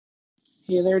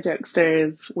Hey there,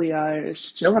 Dexters. We are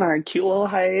still in our cute little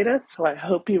hiatus, so I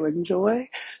hope you enjoy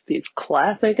these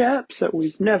classic apps that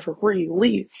we've never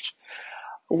released.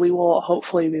 We will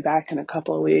hopefully be back in a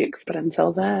couple of weeks, but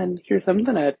until then, here's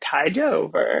something to tide you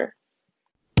over.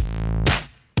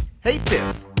 Hey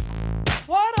Tiff,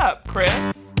 What up,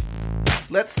 Chris?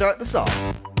 let's start the song.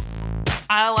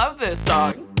 I love this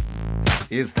song.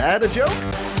 Is that a joke?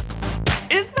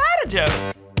 Is that a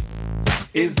joke?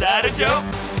 Is that a joke?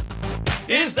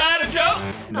 Is that a joke?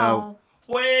 No.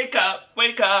 Wake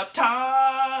up,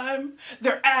 time.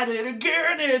 They're at it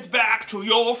again, it's back to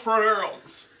your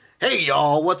friends. Hey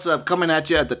y'all, what's up? Coming at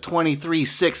you at the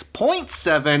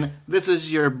 23.7. This is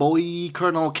your boy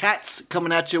Colonel Katz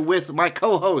coming at you with my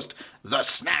co-host, the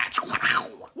Snatch. Wow.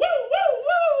 Woo, woo,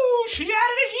 woo! She at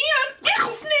it again. It's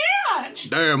a snatch.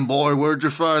 Damn boy, where'd you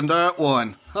find that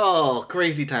one? Oh,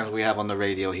 crazy times we have on the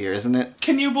radio here, isn't it?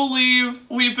 Can you believe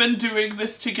we've been doing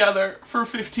this together for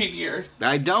 15 years?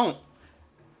 I don't.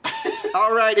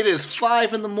 Alright, it is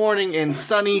 5 in the morning in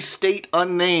sunny state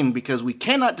unnamed because we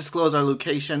cannot disclose our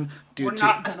location due We're to...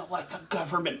 not gonna let the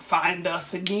government find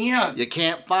us again. You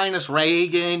can't find us,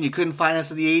 Reagan. You couldn't find us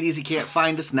in the 80s. You can't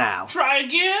find us now. Try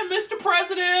again, Mr.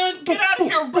 President. Get out of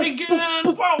here, Reagan.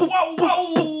 Whoa, whoa,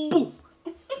 whoa.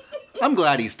 I'm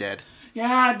glad he's dead.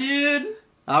 Yeah, dude.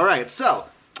 Alright, so,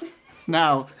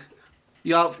 now,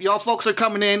 y'all folks are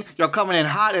coming in. You're coming in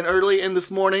hot and early in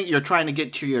this morning. You're trying to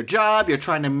get to your job. You're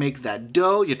trying to make that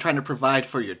dough. You're trying to provide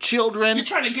for your children. You're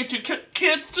trying to get your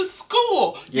kids to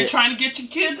school. You're Yeah. trying to get your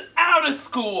kids out of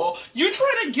school. You're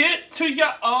trying to get to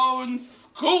your own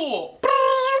school.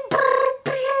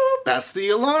 That's the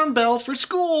alarm bell for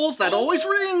schools. That always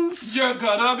rings. You're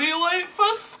gonna be late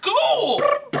for school.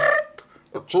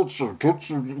 Attention,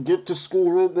 get to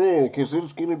school right now, because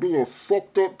it's going to be a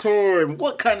fucked up time.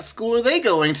 What kind of school are they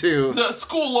going to? The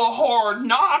school of hard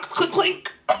knocks. Clink,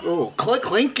 clink. Oh, click,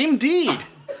 clink, indeed.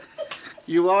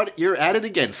 You're at it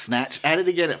again, Snatch. At it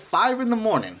again at 5 in the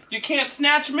morning. You can't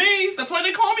snatch me. That's why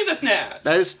they call me the Snatch.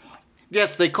 That is,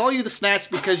 yes, they call you the Snatch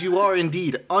because you are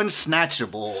indeed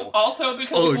unsnatchable. Also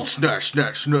because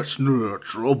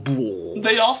Unsnatchable.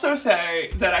 they also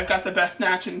say that I've got the best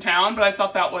snatch in town, but I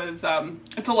thought that was,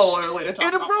 it's a little early to talk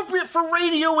about. Inappropriate for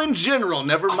radio in general,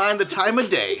 never mind the time of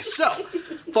day. So,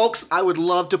 folks, I would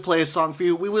love to play a song for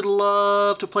you. We would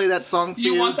love to play that song for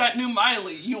you. You want that new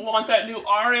Miley. You want that new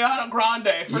Ariana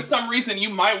Grande. For some reason, you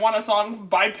might want a song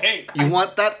by Pink. You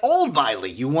want that old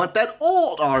Miley. You want that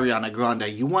old Ariana Grande.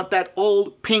 You want that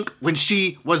old Pink when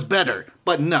she was better.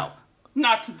 But no.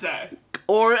 Not today.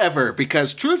 Or ever,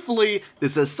 because truthfully,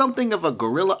 this is something of a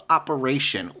guerrilla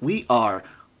operation. We are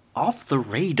off the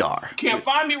radar. Can't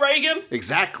find me, Reagan.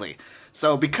 Exactly.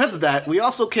 So because of that, we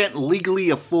also can't legally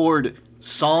afford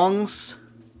songs,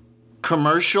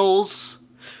 commercials.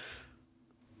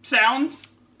 Sounds.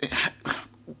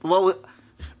 Well,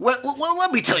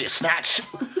 let me tell you, Snatch.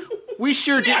 We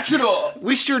sure did. Snatch it up.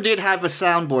 We sure did have a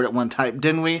soundboard at one time,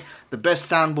 didn't we? The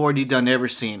best soundboard you done ever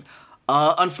seen.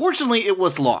 Unfortunately, it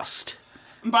was lost.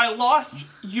 By lost,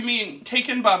 you mean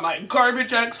taken by my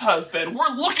garbage ex-husband. We're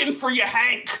looking for you,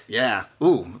 Hank. Yeah.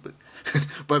 Ooh.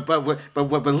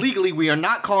 But legally, we are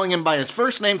not calling him by his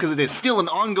first name because it is still an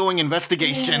ongoing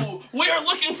investigation. Ooh, we are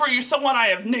looking for you, someone I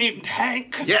have named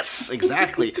Hank. Yes,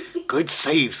 exactly. Good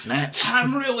save, Snatch.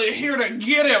 I'm really here to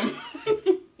get him.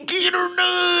 Get her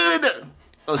done.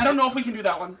 I don't know if we can do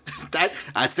that one.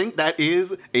 I think that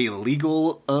is a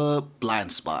legal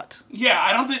blind spot. Yeah,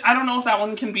 I don't know if that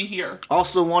one can be here.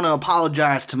 Also want to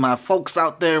apologize to my folks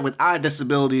out there with eye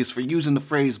disabilities for using the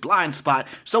phrase blind spot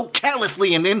so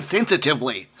callously and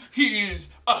insensitively. He's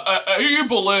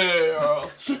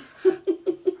ableist.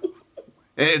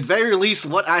 At very least,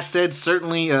 what I said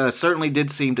certainly did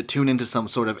seem to tune into some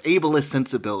sort of ableist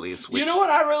sensibilities. Which, You know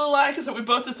what I really like is that we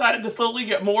both decided to slowly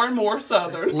get more and more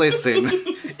Southern. listen,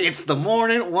 it's the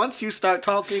morning. Once you start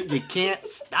talking, you can't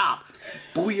stop.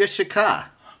 Booyah shaka.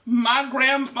 My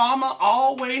grandmama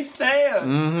always said,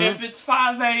 if it's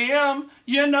 5 a.m.,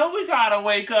 you know we gotta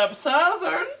wake up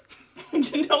Southern.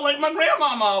 You know, like my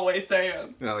grandmama always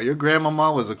said. Oh, your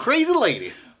grandmama was a crazy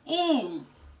lady. Ooh,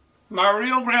 my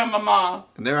real grandmama.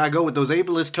 And there I go with those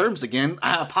ableist terms again.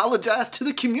 I apologize to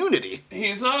the community.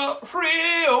 He's a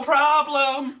real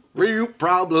problem. Real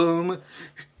problem.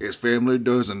 His family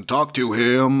doesn't talk to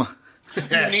him.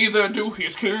 Neither do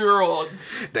his kids.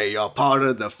 They are part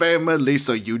of the family,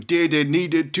 so you didn't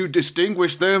needed to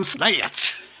distinguish them.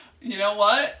 Snatch. You know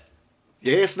what?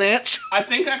 Yeah, Snatch. I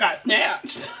think I got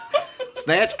snatched.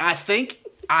 Snatch, I think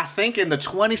I think in the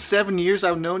 27 years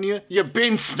I've known you, you've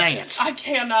been snatched. I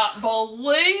cannot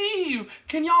believe.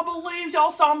 Can y'all believe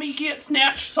y'all saw me get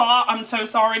snatched? I'm so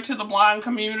sorry to the blind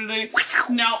community.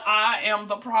 Now I am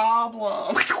the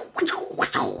problem.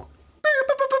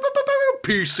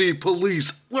 PC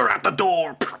police, we're at the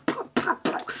door.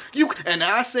 And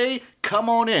I say, come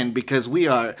on in, because we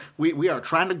are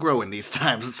trying to grow in these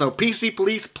times. So PC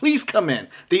police, please come in.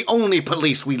 The only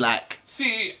police we like.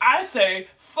 See, I say,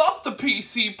 fuck the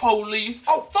PC police.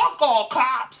 Oh, fuck all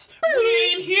cops.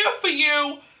 We ain't here for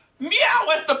you. Meow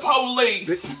at the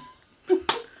police.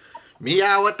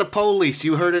 Meow at the police.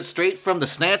 You heard it straight from the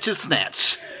Snatch's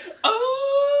Snatch.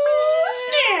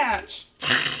 Oh, Snatch.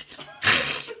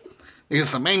 There's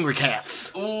some angry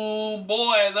cats. Ooh,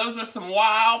 boy, those are some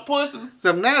wild pussies.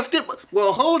 Some nasty...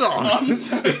 Well, hold on.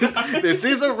 This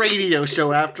is a radio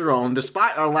show after all, and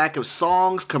despite our lack of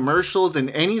songs, commercials, and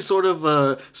any sort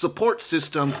of support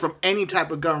system from any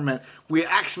type of government, we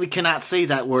actually cannot say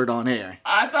that word on air.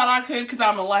 I thought I could because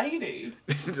I'm a lady.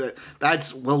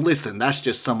 Well, listen, that's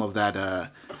just some of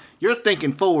that... You're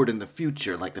thinking forward in the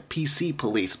future, like the PC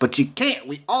police, but you can't.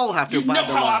 We all have to abide the law. You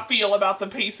know how I feel about the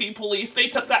PC police. They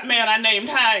took that man I named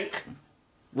Hank.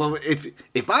 Well,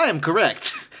 if I am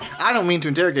correct, I don't mean to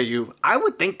interrogate you, I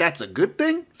would think that's a good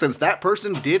thing, since that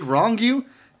person did wrong you,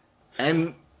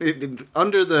 and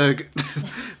under the...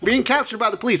 being captured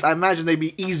by the police, I imagine they'd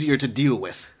be easier to deal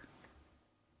with.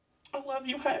 I love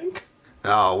you, Hank.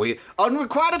 Oh, we...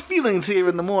 Unrequited feelings here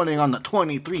in the morning on the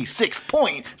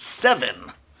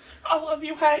 23.7. I love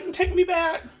you, Hank. Take me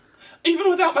back. Even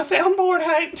without my soundboard,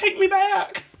 Hank, take me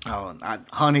back. Oh,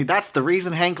 honey, that's the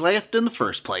reason Hank left in the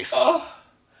first place. Oh,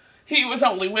 he was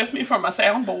only with me for my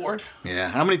soundboard.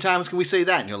 Yeah, how many times can we say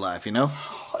that in your life, you know?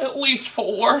 At least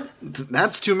 4.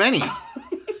 That's too many.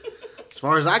 As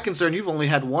far as I'm concerned, you've only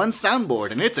had one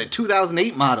soundboard, and it's a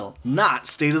 2008 model, not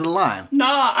state of the line.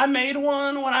 Nah, I made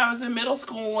one when I was in middle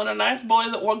school, and a nice boy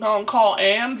that we're gonna call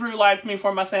Andrew liked me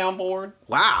for my soundboard.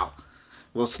 Wow.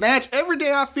 Well, Snatch, every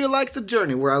day I feel like it's a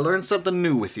journey where I learn something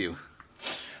new with you.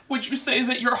 Would you say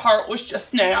that your heart was just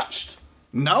snatched?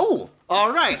 No.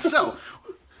 All right, so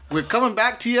we're coming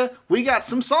back to you. We got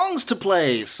some songs to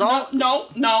play.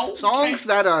 No. Songs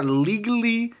that are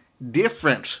legally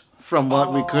different from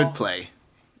what we could play.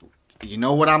 You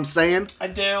know what I'm saying? I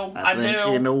do. I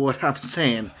think you know what I'm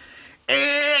saying.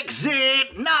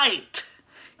 Exit night.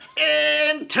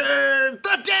 Enter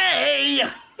the day.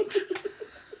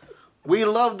 We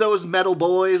love those metal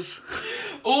boys.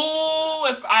 Ooh,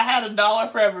 if I had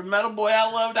 $1 for every metal boy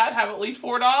I loved, I'd have at least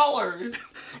 $4.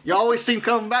 You always seem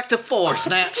coming back to 4,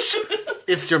 Snatch.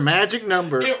 It's your magic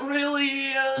number. It really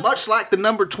is. Much like the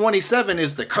number 27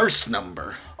 is the curse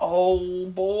number. Oh,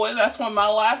 boy, that's when my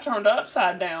life turned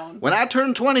upside down. When I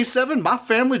turned 27, my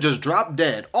family just dropped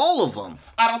dead. All of them.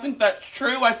 I don't think that's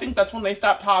true. I think that's when they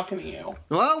stopped talking to you.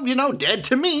 Well, you know, dead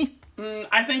to me.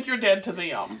 I think you're dead to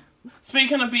them.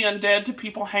 Speaking of being dead to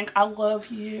people, Hank, I love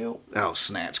you. Oh,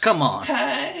 Snatch, come on.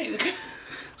 Hank.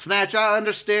 Snatch, I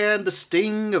understand the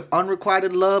sting of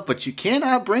unrequited love, but you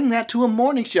cannot bring that to a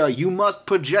morning show. You must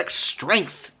project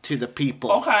strength to the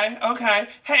people. Okay.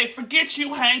 Hey, forget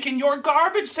you, Hank, and your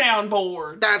garbage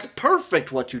soundboard. That's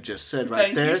perfect what you just said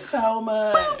right there. Thank you so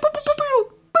much.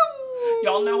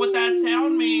 Y'all know what that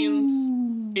sound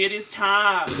means. It is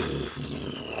time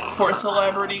for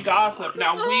celebrity gossip.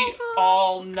 Now, we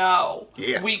all know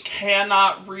we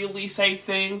cannot really say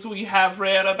things we have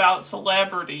read about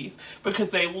celebrities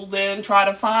because they will then try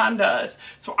to find us.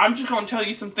 So I'm just going to tell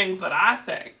you some things that I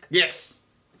think. Yes.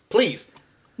 Please.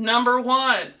 Number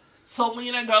 1,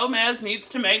 Selena Gomez needs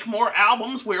to make more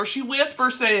albums where she whisper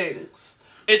sings.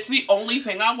 It's the only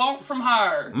thing I want from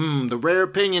her. The rare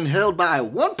opinion held by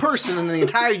one person in the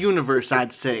entire universe,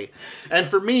 I'd say. And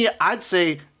for me, I'd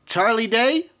say Charlie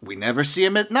Day, we never see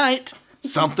him at night.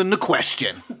 Something to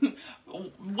question.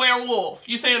 Werewolf.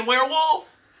 You saying werewolf?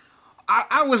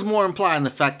 I was more implying the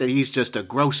fact that he's just a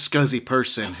gross, scuzzy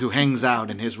person who hangs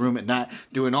out in his room at night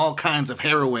doing all kinds of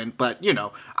heroin. But, you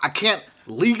know, I can't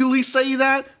legally say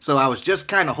that, so I was just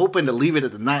kind of hoping to leave it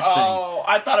at the night thing. Oh,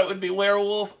 I thought it would be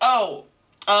werewolf. Oh,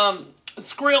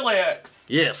 Skrillex.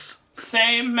 Yes.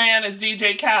 Same man as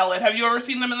DJ Khaled. Have you ever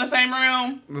seen them in the same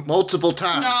room? Multiple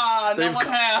times. Nah, no one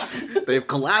has. They've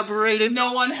collaborated.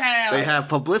 No one has. They have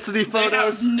publicity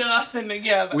photos. They have nothing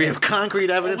together. We have concrete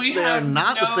evidence they are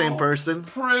not the same person.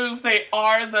 Proof they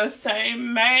are the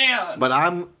same man. But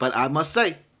I must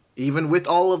say, even with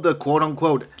all of the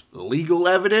quote-unquote legal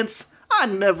evidence, I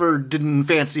never didn't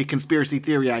fancy a conspiracy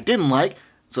theory I didn't like.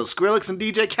 So Skrillex and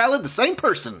DJ Khaled, the same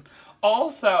person.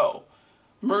 Also,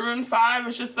 Maroon 5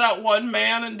 is just that one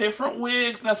man in different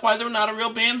wigs. And that's why they're not a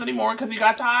real band anymore, because he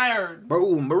got tired.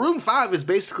 Oh, Maroon 5 is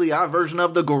basically our version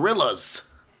of the Gorillaz.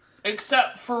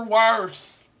 Except for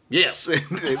worse. Yes,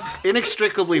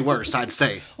 inextricably worse, I'd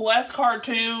say. Less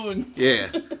cartoons. Yeah,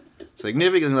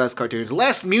 significantly less cartoons.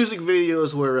 Less music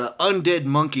videos where undead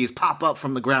monkeys pop up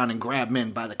from the ground and grab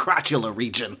men by the crotula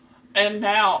region. And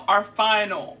now, our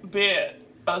final bit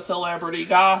of celebrity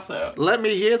gossip. Let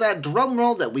me hear that drum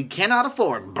roll that we cannot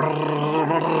afford.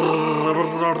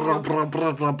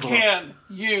 Can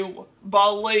you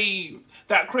believe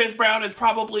that Chris Brown is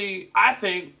probably, I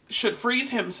think, should freeze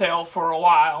himself for a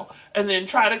while and then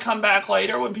try to come back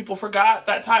later when people forgot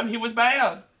that time he was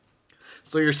bad?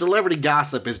 So your celebrity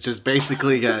gossip is just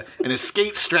basically an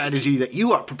escape strategy that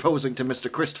you are proposing to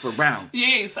Mr. Christopher Brown.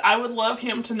 Yes, I would love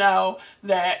him to know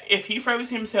that if he froze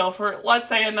himself for, let's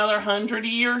say, another 100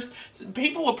 years,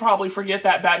 people would probably forget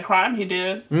that bad crime he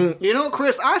did. You know,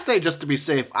 Chris, I say just to be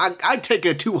safe, I'd take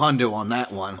a 200 on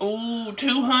that one. Ooh,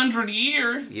 200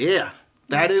 years? Yeah.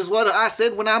 That is what I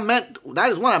said when I meant.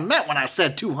 That is what I meant when I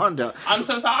said 200. I'm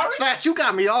so sorry. Snatch, you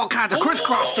got me all kinds of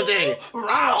crisscross today.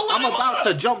 I'm about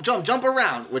to jump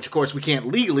around, which of course we can't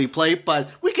legally play, but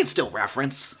we can still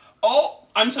reference. Oh,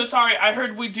 I'm so sorry. I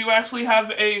heard we do actually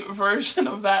have a version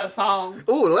of that song.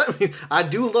 Oh, I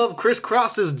do love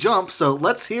crisscross's jump, so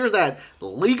let's hear that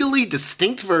legally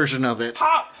distinct version of it.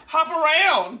 Hop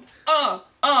around.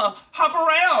 Hop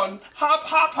around.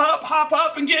 Hop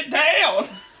up and get down.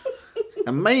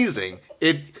 Amazing.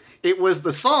 It was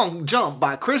the song Jump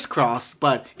by Criss Cross,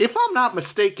 but if I'm not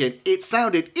mistaken, it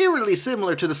sounded eerily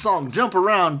similar to the song Jump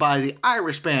Around by the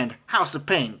Irish band House of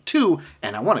Pain. Two,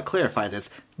 and I want to clarify this,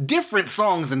 different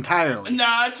songs entirely.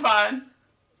 Nah, it's fine.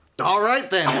 All right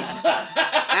then.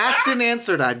 Asked and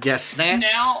answered, I guess, Snatch.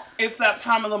 Now it's that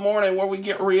time of the morning where we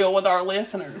get real with our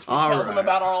listeners. We tell them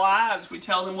about our lives. We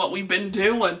tell them what we've been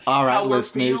doing. All right, how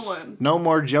listeners. we're feeling. No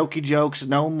more jokey jokes,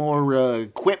 no more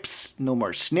quips, no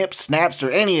more snips, snaps,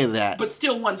 or any of that. But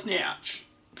still one snatch.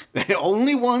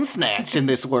 Only one Snatch in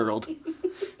this world.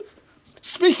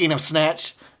 Speaking of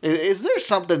Snatch, is there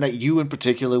something that you in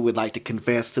particular would like to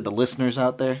confess to the listeners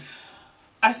out there?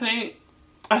 I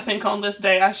think on this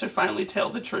day I should finally tell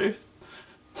the truth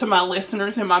to my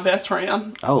listeners and my best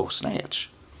friend. Oh, Snatch.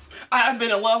 I've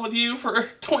been in love with you for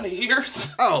 20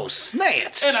 years. Oh,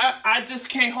 Snatch. And I just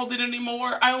can't hold it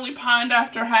anymore. I only pined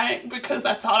after Hank because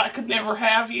I thought I could never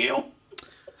have you.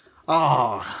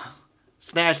 Oh,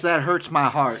 Snatch, that hurts my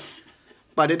heart.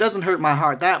 But it doesn't hurt my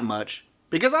heart that much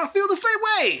because I feel the same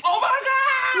way. Oh my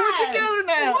God! We're together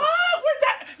now. What?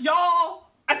 Y'all,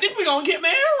 I think we're gonna get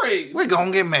married. We're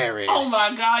gonna get married. Oh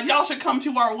my God, y'all should come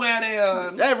to our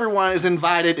wedding. Everyone is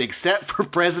invited except for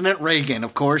President Reagan,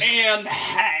 of course. And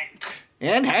Hank.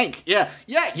 And Hank, yeah,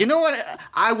 you know what?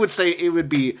 I would say it would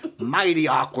be mighty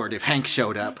awkward if Hank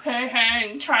showed up. Hey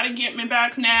Hank, try to get me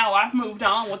back now. I've moved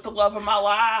on with the love of my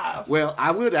life. Well,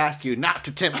 I would ask you not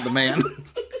to tempt the man,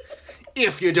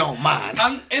 if you don't mind.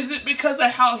 Is it because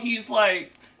of how he's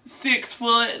like 6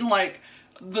 foot and like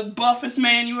the buffest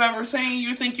man you ever seen?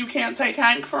 You think you can't take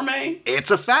Hank for me? It's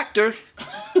a factor.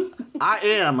 I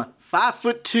am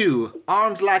 5'2",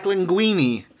 arms like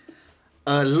linguine,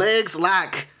 legs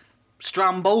like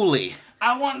Stromboli,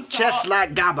 chest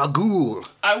like gabagool.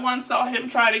 I once saw him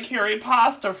try to carry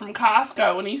pasta from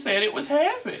Costco and he said it was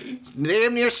heavy.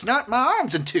 Damn near snart my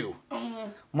arms in two.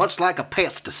 Much like a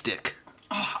pasta stick.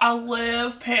 Oh, I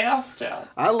love pasta.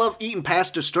 I love eating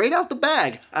pasta straight out the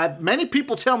bag. Many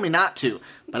people tell me not to,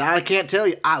 but I can't tell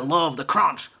you, I love the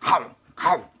crunch.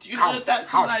 You know,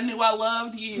 that's when I knew I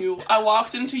loved you. I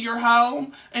walked into your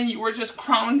home and you were just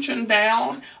crunching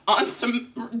down on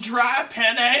some dry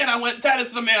penne and I went, that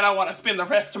is the man I want to spend the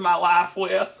rest of my life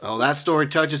with. Oh, that story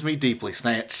touches me deeply,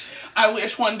 Snatch. I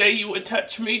wish one day you would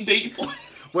touch me deeply.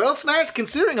 Well, Snatch,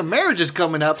 considering a marriage is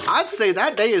coming up, I'd say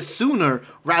that day is sooner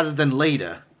rather than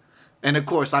later. And of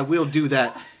course, I will do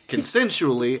that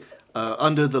consensually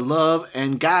under the love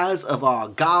and guise of our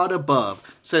God above,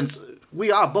 since we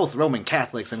are both Roman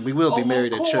Catholics and we will be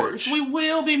married at church. We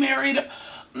will be married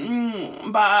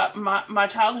by my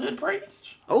childhood priest.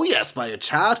 Oh yes, by your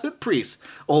childhood priest,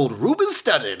 old Reuben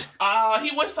Studdard.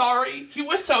 He was sorry. He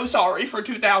was so sorry for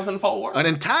 2004. An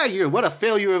entire year, what a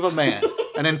failure of a man.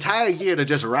 An entire year to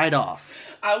just write off.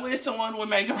 I wish someone would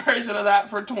make a version of that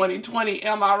for 2020,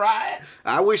 am I right?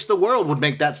 I wish the world would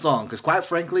make that song, because quite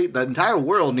frankly, the entire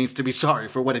world needs to be sorry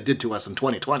for what it did to us in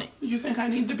 2020. You think I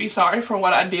need to be sorry for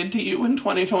what I did to you in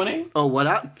 2020? Oh,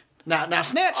 what Now,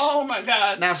 Snatch. Oh, my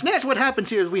God. Now, Snatch, what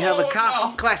happens here is we have a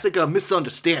classic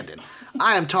misunderstanding.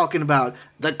 I am talking about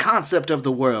the concept of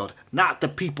the world, not the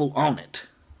people on it.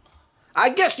 I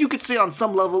guess you could say on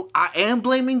some level I am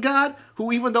blaming God,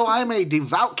 who even though I am a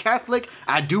devout Catholic,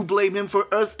 I do blame him for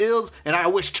earth's ills, and I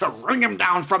wish to ring him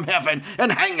down from heaven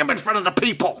and hang him in front of the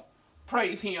people.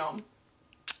 Praise him.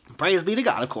 Praise be to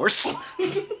God, of course.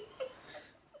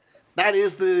 That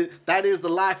is the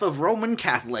life of Roman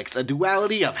Catholics, a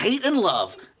duality of hate and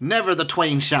love. Never the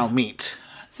twain shall meet.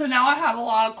 So now I have a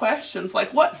lot of questions,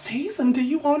 like what season do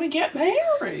you want to get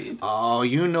married? Oh,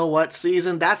 you know what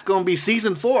season? That's going to be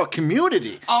season 4,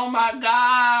 Community. Oh my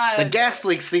God. The gas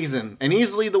leak season, and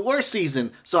easily the worst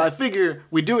season. So I figure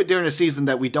we do it during a season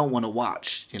that we don't want to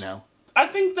watch, you know? I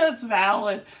think that's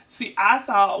valid. See, I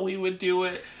thought we would do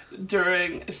it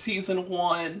during season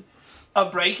 1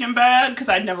 of Breaking Bad, because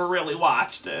I never really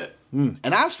watched it. And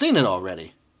I've seen it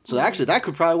already. So actually, that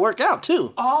could probably work out,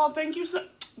 too. Oh, thank you so...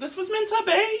 This was meant to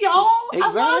be, y'all.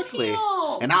 Exactly. I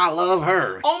love him. And I love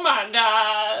her. Oh my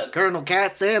God. Colonel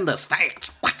Katz and the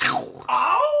Snatch.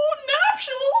 Oh,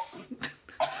 nuptials.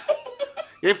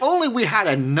 If only we had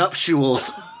a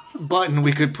nuptials button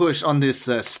we could push on this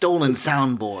stolen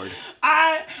soundboard.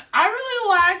 I really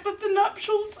like that the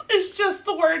nuptials is just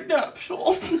the word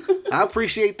nuptials. I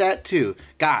appreciate that too.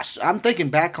 Gosh, I'm thinking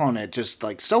back on it just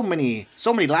like so many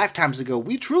lifetimes ago.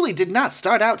 We truly did not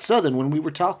start out Southern when we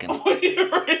were talking. We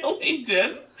really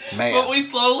didn't. Man. But we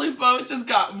slowly both just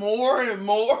got more and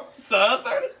more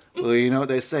Southern. Well, you know what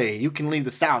they say. You can leave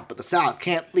the South, but the South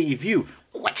can't leave you.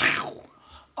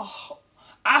 Oh,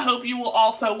 I hope you will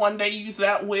also one day use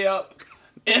that whip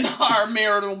in our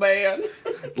marital band.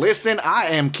 Listen, I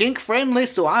am kink friendly,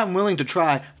 so I'm willing to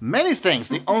try many things.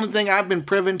 The only thing I've been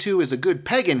privy to is a good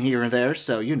pegging here and there,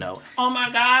 so you know. Oh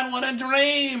my God, what a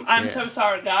dream. I'm Yeah. so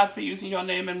sorry, God, for using your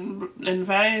name in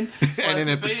vain. And in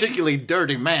a particularly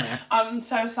dirty manner. I'm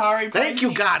so sorry. Thank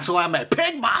you, God, so I may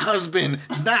peg my husband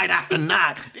night after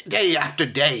night, day after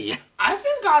day. I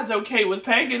think God's okay with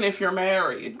pegging if you're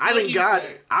married. I What think do you God.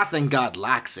 think? I think God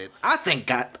likes it. I think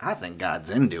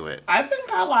God's into it. I think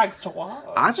God likes to watch.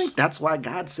 I think that's why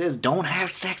God says don't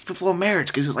have sex before marriage,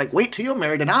 because he's like, wait till you're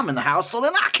married and I'm in the house so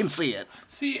then I can see it.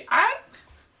 See,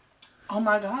 oh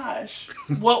my gosh.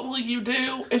 What will you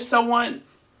do if someone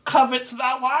covets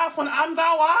thy wife when I'm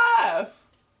thy wife?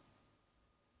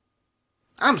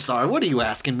 I'm sorry, what are you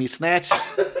asking me, Snatch?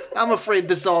 I'm afraid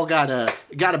this all got a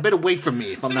bit away from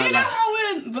me, if I'm So not you know lying. how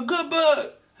in the good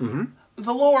book,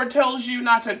 the Lord tells you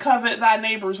not to covet thy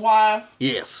neighbor's wife?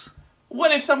 Yes.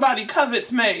 What if somebody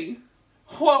covets me?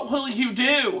 What will you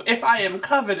do if I am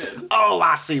coveted? Oh,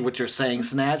 I see what you're saying,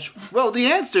 Snatch. Well,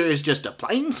 the answer is just a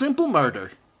plain simple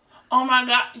murder. Oh my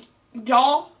God.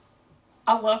 Y'all,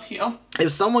 I love him.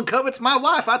 If someone covets my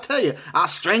wife, I tell you, I'll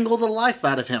strangle the life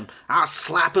out of him. I'll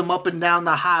slap him up and down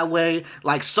the highway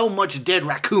like so much dead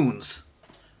raccoons.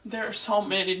 There are so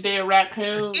many dead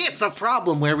raccoons. It's a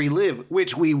problem where we live,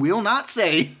 which we will not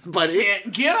say, but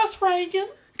Get us, Reagan.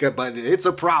 it's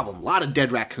a problem. A lot of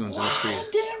dead raccoons in the street.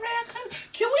 Dead raccoon.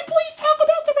 Can we please talk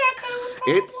about the raccoon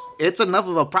problem? It's enough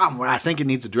of a problem where I think it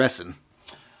needs addressing.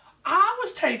 I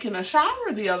was taking a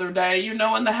shower the other day, you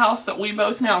know, in the house that we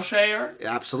both now share.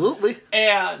 Absolutely.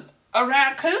 And a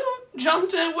raccoon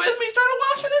jumped in with me, started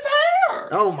washing its hair.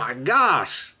 Oh my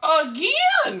gosh.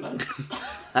 Again.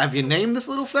 Have you named this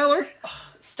little feller?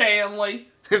 Stanley.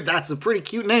 That's a pretty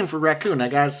cute name for raccoon, I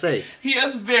gotta say. He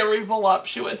has very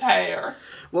voluptuous hair.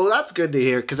 Well, that's good to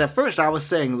hear, because at first I was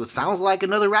saying, it sounds like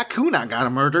another raccoon I gotta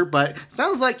murder, but it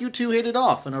sounds like you two hit it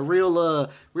off in a real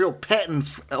pet and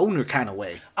owner kind of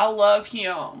way. I love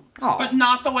him. Aw. But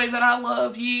not the way that I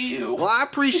love you. Well, I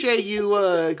appreciate you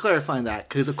clarifying that,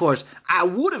 because, of course, I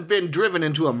would have been driven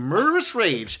into a murderous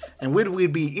rage, and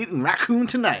we'd be eating raccoon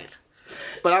tonight.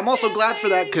 But I'm also glad for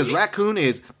that, because raccoon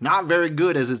is not very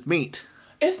good as its meat.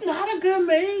 It's not a good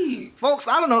meat. Folks,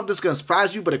 I don't know if this is going to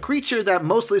surprise you, but a creature that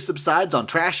mostly subsides on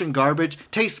trash and garbage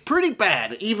tastes pretty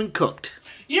bad, even cooked.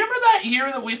 You remember that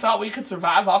year that we thought we could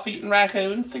survive off eating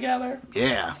raccoons together?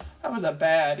 Yeah. That was a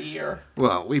bad year.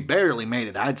 Well, we barely made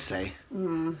it, I'd say.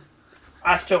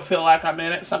 I still feel like I'm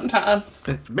in it sometimes.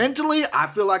 Mentally, I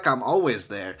feel like I'm always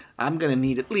there. I'm going to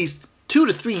need at least 2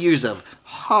 to 3 years of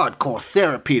hardcore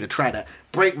therapy to try to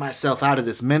break myself out of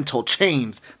this mental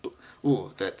chains.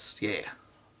 Ooh, yeah.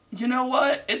 You know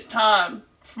what? It's time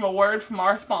for a word from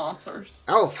our sponsors.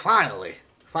 Oh, finally.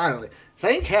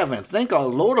 Thank heaven, thank our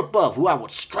Lord above, who I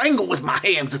would strangle with my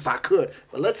hands if I could.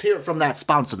 But let's hear it from that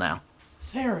sponsor now.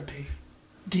 Therapy.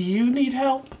 Do you need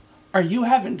help? Are you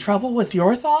having trouble with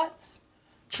your thoughts?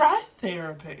 Try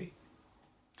therapy.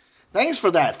 Thanks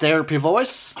for that, therapy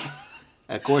voice.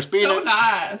 Of course, being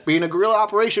Nice. a guerrilla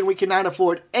operation, we cannot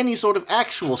afford any sort of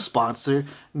actual sponsor.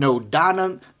 I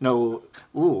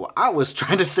was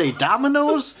trying to say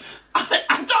dominoes.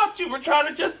 I thought you were trying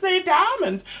to just say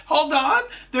diamonds. Hold on.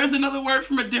 There's another word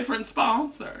from a different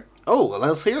sponsor. Oh, well,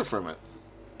 let's hear from it.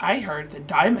 I heard that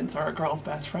diamonds are a girl's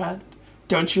best friend.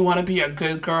 Don't you want to be a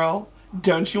good girl?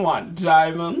 Don't you want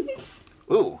diamonds?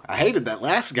 Ooh, I hated that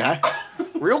last guy.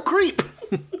 Real creep.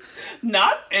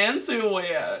 Not into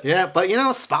it. Yeah, but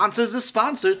sponsors is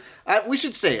sponsors. We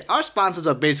should say, our sponsors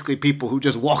are basically people who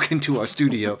just walk into our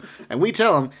studio and we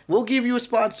tell them, we'll give you a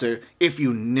sponsor if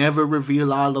you never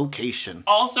reveal our location.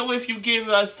 Also, if you give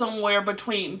us somewhere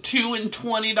between $2 and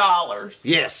 $20.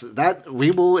 Yes, that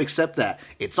we will accept that.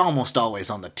 It's almost always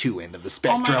on the 2 end of the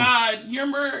spectrum. Oh my God, you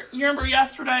remember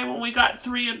yesterday when we got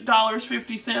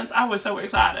 $3.50? I was so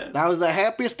excited. That was the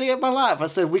happiest day of my life. I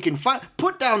said, we can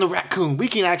put down the raccoon. We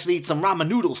can actually eat some ramen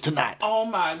noodles tonight. Oh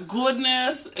my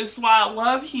goodness, it's why I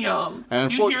love him.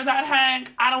 You hear that,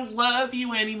 Hank? I don't love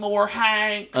you anymore,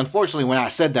 Hank. Unfortunately, when I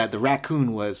said that, the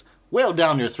raccoon was well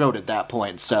down your throat at that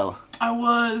point, so... I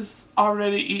was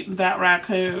already eating that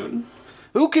raccoon.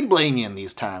 Who can blame you in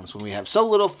these times when we have so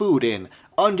little food in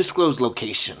undisclosed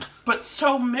location? But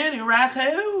so many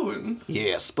raccoons.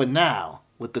 Yes, but now,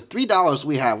 with the $3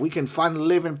 we have, we can finally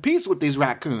live in peace with these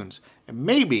raccoons. And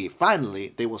maybe,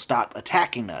 finally, they will stop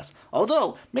attacking us.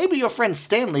 Although, maybe your friend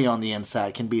Stanley on the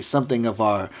inside can be something of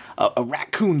a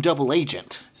raccoon double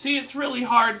agent. See, it's really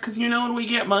hard, because when we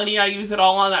get money, I use it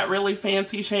all on that really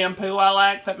fancy shampoo I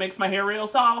like that makes my hair real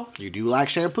soft. You do like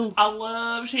shampoo? I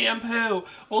love shampoo.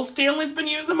 Well, Stanley's been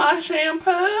using my shampoo.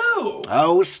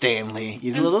 Oh, Stanley.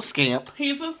 He's a little scamp.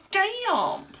 He's a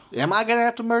scamp. Am I going to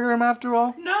have to murder him after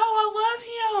all? No, I love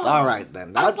him. All right,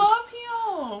 then. I love him.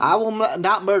 I will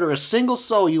not murder a single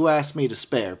soul you ask me to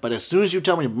spare, but as soon as you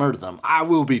tell me to murder them, I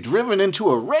will be driven into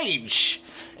a rage.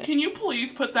 Can you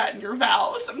please put that in your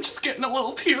vows? I'm just getting a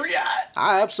little teary-eyed.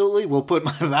 I absolutely will put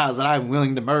my vows that I'm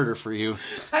willing to murder for you.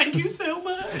 Thank you so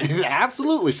much.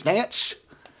 Absolutely, Snatch.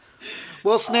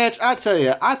 Well, Snatch, I tell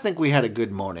you, I think we had a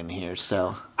good morning here,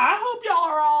 so... I hope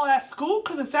y'all are all at school,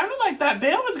 because it sounded like that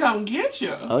bell was going to get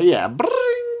you. Oh, yeah. Bring,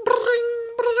 bring,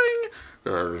 bring.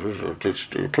 This is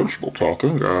the principal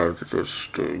talking.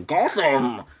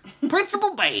 Gotham!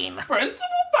 Principal Bane! Principal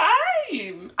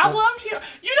Bane! I loved him.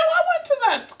 I went to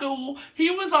that school. He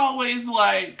was always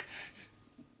like...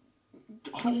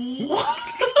 He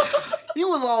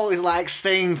was always like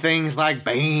saying things like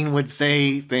Bane would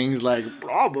say things like,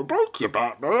 I will break you,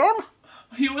 Batman.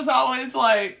 He was always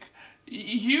like,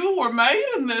 you were made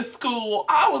in this school.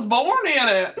 I was born in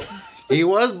it. He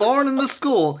was born in the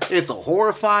school. It's a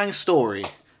horrifying story.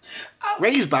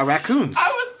 Raised by raccoons. I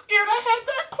was scared I had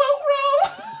that quote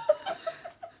wrong.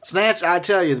 Snatch, I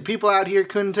tell you, the people out here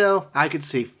couldn't tell. I could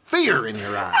see fear in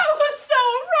your eyes. I was so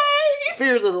afraid.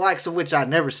 Fear the likes of which I'd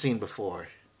never seen before.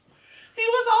 He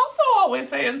was also always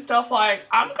saying stuff like,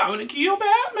 I'm going to kill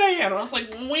Batman. And I was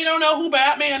like, we don't know who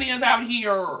Batman is out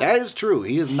here. That is true.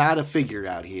 He is not a figure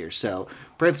out here. So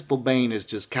Principal Bane is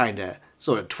just kind of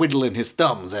sort of twiddling his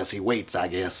thumbs as he waits, I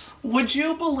guess. Would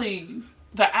you believe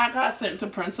that I got sent to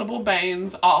Principal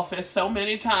Bane's office so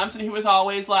many times and he was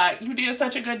always like, you did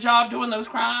such a good job doing those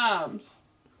crimes.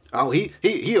 Oh,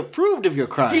 he approved of your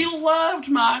crimes. He loved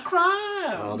my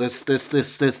crimes. Oh,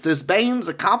 this Bane's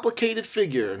a complicated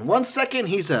figure. In one second,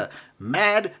 he's a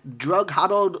mad,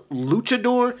 drug-addled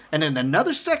luchador, and in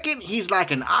another second, he's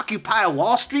like an Occupy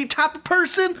Wall Street type of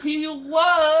person. He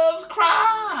loves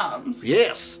crimes.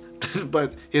 Yes,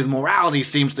 but his morality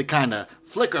seems to kind of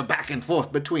flicker back and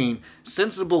forth between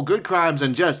sensible good crimes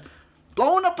and just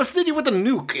blowing up a city with a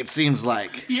nuke, it seems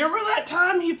like. You remember that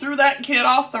time he threw that kid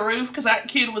off the roof because that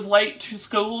kid was late to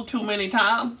school too many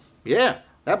times? Yeah,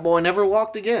 that boy never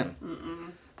walked again.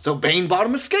 Mm-mm. So Bane bought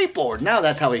him a skateboard. Now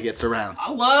that's how he gets around.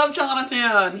 I love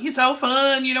Jonathan. He's so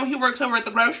fun. He works over at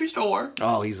the grocery store.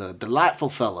 Oh, he's a delightful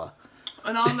fella.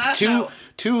 And on that two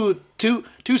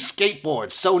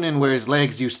skateboards sewn in where his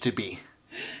legs used to be.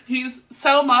 He's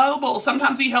so mobile.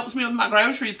 Sometimes he helps me with my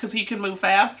groceries because he can move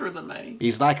faster than me.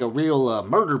 He's like a real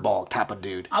murder ball type of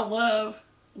dude. I love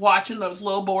watching those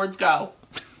little boards go.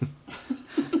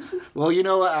 Well,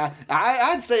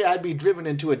 I'd say I'd be driven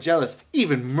into a jealous,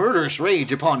 even murderous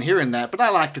rage upon hearing that, but I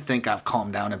like to think I've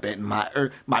calmed down a bit in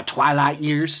my twilight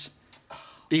years.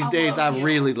 These days, I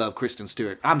really love Kristen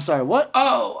Stewart. I'm sorry, what?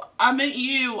 Oh, I meant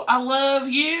you. I love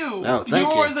you. Oh, thank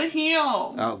you. You're the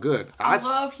him. Oh, good. I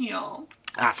love him.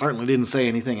 I certainly didn't say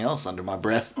anything else under my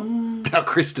breath about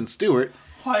Kristen Stewart.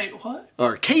 Wait, what?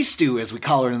 Or K-Stew, as we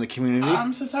call her in the community.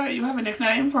 I'm so sorry. You have a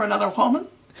nickname for another woman?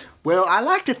 Well, I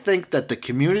like to think that the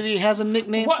community has a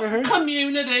nickname for her. What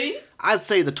community? I'd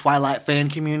say the Twilight fan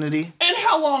community. And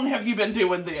how long have you been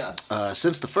doing this?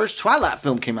 Since the first Twilight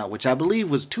film came out, which I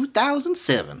believe was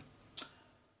 2007.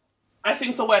 I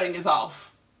think the wedding is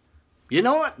off. You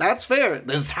know what? That's fair.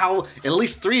 This is how at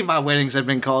least 3 of my weddings have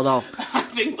been called off. I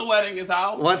think the wedding is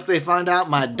off. Once they find out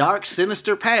my dark,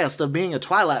 sinister past of being a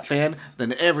Twilight fan,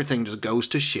 then everything just goes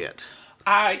to shit.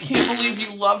 I can't believe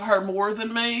you love her more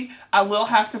than me. I will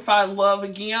have to find love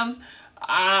again.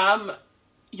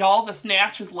 Y'all, the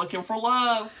Snatch is looking for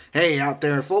love. Hey, out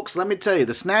there, folks, let me tell you,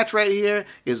 the Snatch right here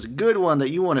is a good one that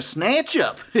you want to snatch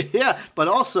up. Yeah, but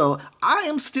also, I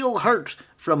am still hurt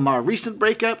from my recent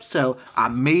breakup, so I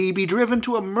may be driven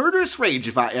to a murderous rage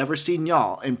if I ever seen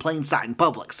y'all in plain sight in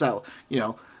public. So,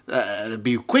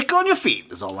 be quick on your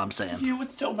feet is all I'm saying. You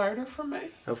would still murder for me?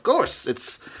 Of course.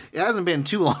 It hasn't been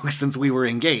too long since we were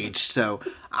engaged, so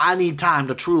I need time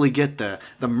to truly get the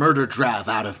murder drive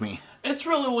out of me. It's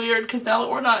really weird, because now that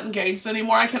we're not engaged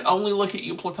anymore, I can only look at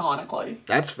you platonically.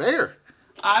 That's fair.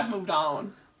 I've moved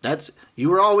on. You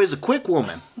were always a quick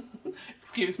woman.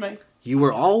 Excuse me? You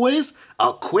were always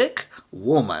a quick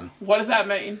woman. What does that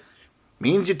mean?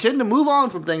 Means you tend to move on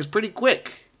from things pretty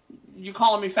quick. You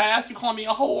calling me fast? You calling me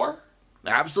a whore?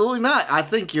 Absolutely not. I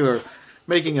think you're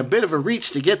making a bit of a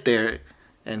reach to get there.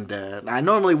 And I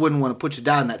normally wouldn't want to put you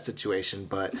down in that situation,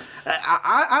 but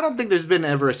I don't think there's been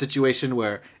ever a situation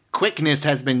where quickness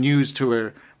has been used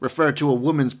to refer to a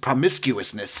woman's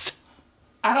promiscuousness.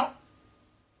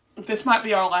 This might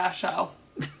be our last show.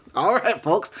 All right,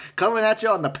 folks, coming at you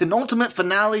on the penultimate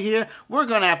finale here, we're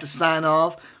going to have to sign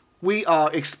off. We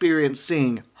are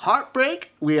experiencing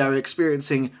heartbreak. We are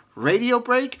experiencing radio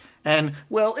break. And,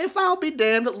 well, if I'll be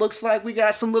damned, it looks like we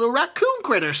got some little raccoon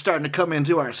critters starting to come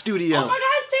into our studio. Oh, my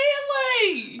God,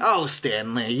 Stanley! Oh,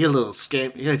 Stanley, you little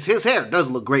scamp. His hair does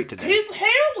look great today. His hair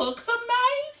looks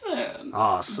amazing.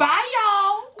 Awesome. Bye,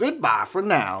 y'all. Goodbye for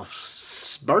now.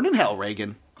 Burn in hell,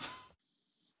 Reagan.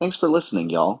 Thanks for listening,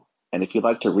 y'all. And if you'd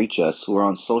like to reach us, we're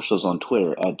on socials on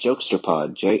Twitter at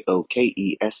JokesterPod,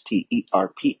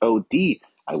 JOKESTERPOD.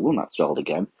 I will not spell it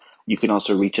again. You can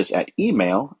also reach us at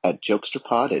email at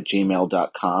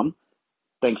jokesterpod@gmail.com.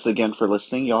 Thanks again for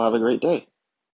listening. Y'all have a great day.